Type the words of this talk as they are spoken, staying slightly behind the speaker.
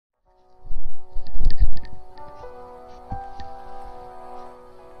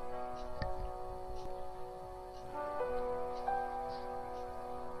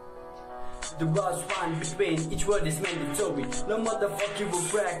The rods run between each word is mandatory. No motherfucker will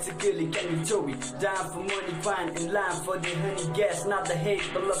practically can you tow it. Down for money, grind in line for the honey gas. Not the hate,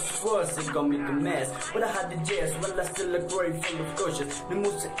 but love the words, it gon' make a mess. But I had the jazz, well I still look great full of cautious. The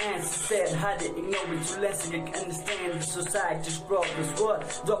most answers said, how to ignore it too less so you can understand the society's problems.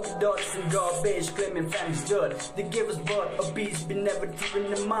 What? Dr. Dots and garbage claiming family's dirt. They give us but a beast, but never true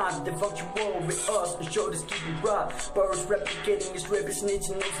in the mind. They fuck you all with us and show this keep it right. Boris replicating his rap,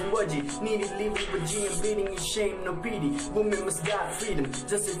 snitching, no some wedgie. Needed leaving with G and bleeding in shame, no pity. Women must got freedom,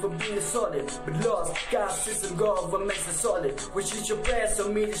 justice for being assaulted. But lost, God's system, government's a solid. Which is your prayers,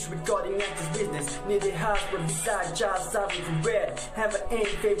 so me this recording actors business. Needed house, but beside child starving for bread. Have an aim,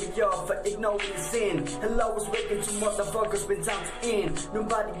 favor y'all for ignoring the sin. Hello, was waking to motherfuckers when time to end.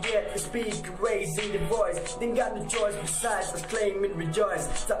 Nobody get to speak, raising the voice. Then got no choice besides us claiming rejoice.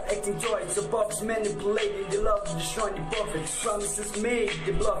 Stop acting toys, so puppets manipulating the love to destroy the prophet. Promises made,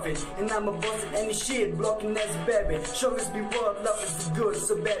 they bluff it. And I'm a boss at any shit, blocking as a baby. Show us be world, love is the good,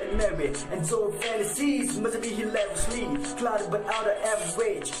 so bad and merry. And so fantasies must be hilariously clouded but out of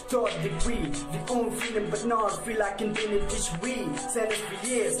average. Thought degree, the own freedom but not feel like can benefit we. Send us for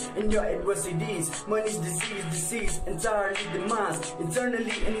years in your adversities. Money's disease, entirely demise.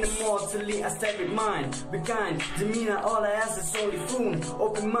 Eternally and immortally I stand with mine. Be kind, demeanor, all I ask is only food.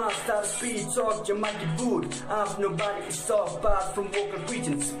 Open mouth, start to speed, talk, you might get booed. I've nobody is soft, apart from vocal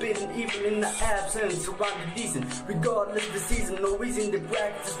preaching. Spitting evil in the absence, surrounded decent. Regardless the season, no reason to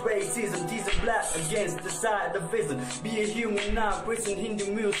practice racism. Tease a black against the side of vision. Be a human, not prison,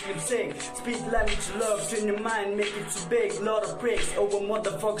 Hindu, Muslim, Sikh. Speak language, love, turn your mind, make it too big. Lot of breaks over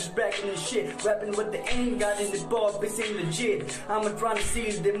motherfuckers bragging and shit. Rapping what they ain't got in the bar, this ain't legit. I'm trying to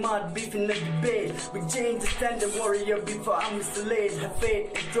seal the mud, beefing the debate. We change the standard warrior before I'm misled. Have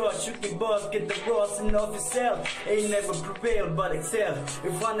faith and trust, you can boss, get the ross and off yourself. Ain't never prevailed but excel.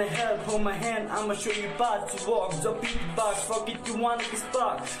 If wanna help, hold my hand, I'ma show you path to walk. Jump in the box, fuck it, you wanna be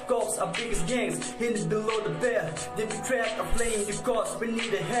spark. Cops are biggest gangs, hidden below the bell. They be trapped of playing the cost, we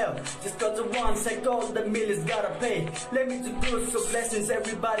need the help. Just cause the one sec, all the millions gotta pay. Let me do good, so blessings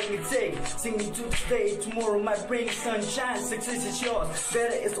everybody can take. Singing to the stage, tomorrow might bring sunshine. Success is yours,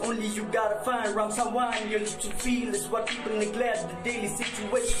 better is only you gotta find. Rhymes unwind, you need to feel is what people neglect. The daily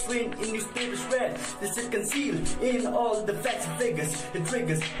situation, friend in newspapers read. This is concealed in all the facts and figures. It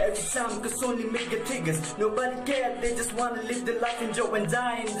triggers every time, cause only make it triggers. Nobody cares, they just wanna live their life, enjoy and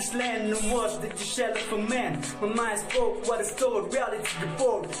die in this land. No words that you share for man. My mind spoke what is told, reality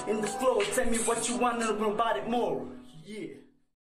report. In the flow, tell me what you wanna know about it more. Yeah.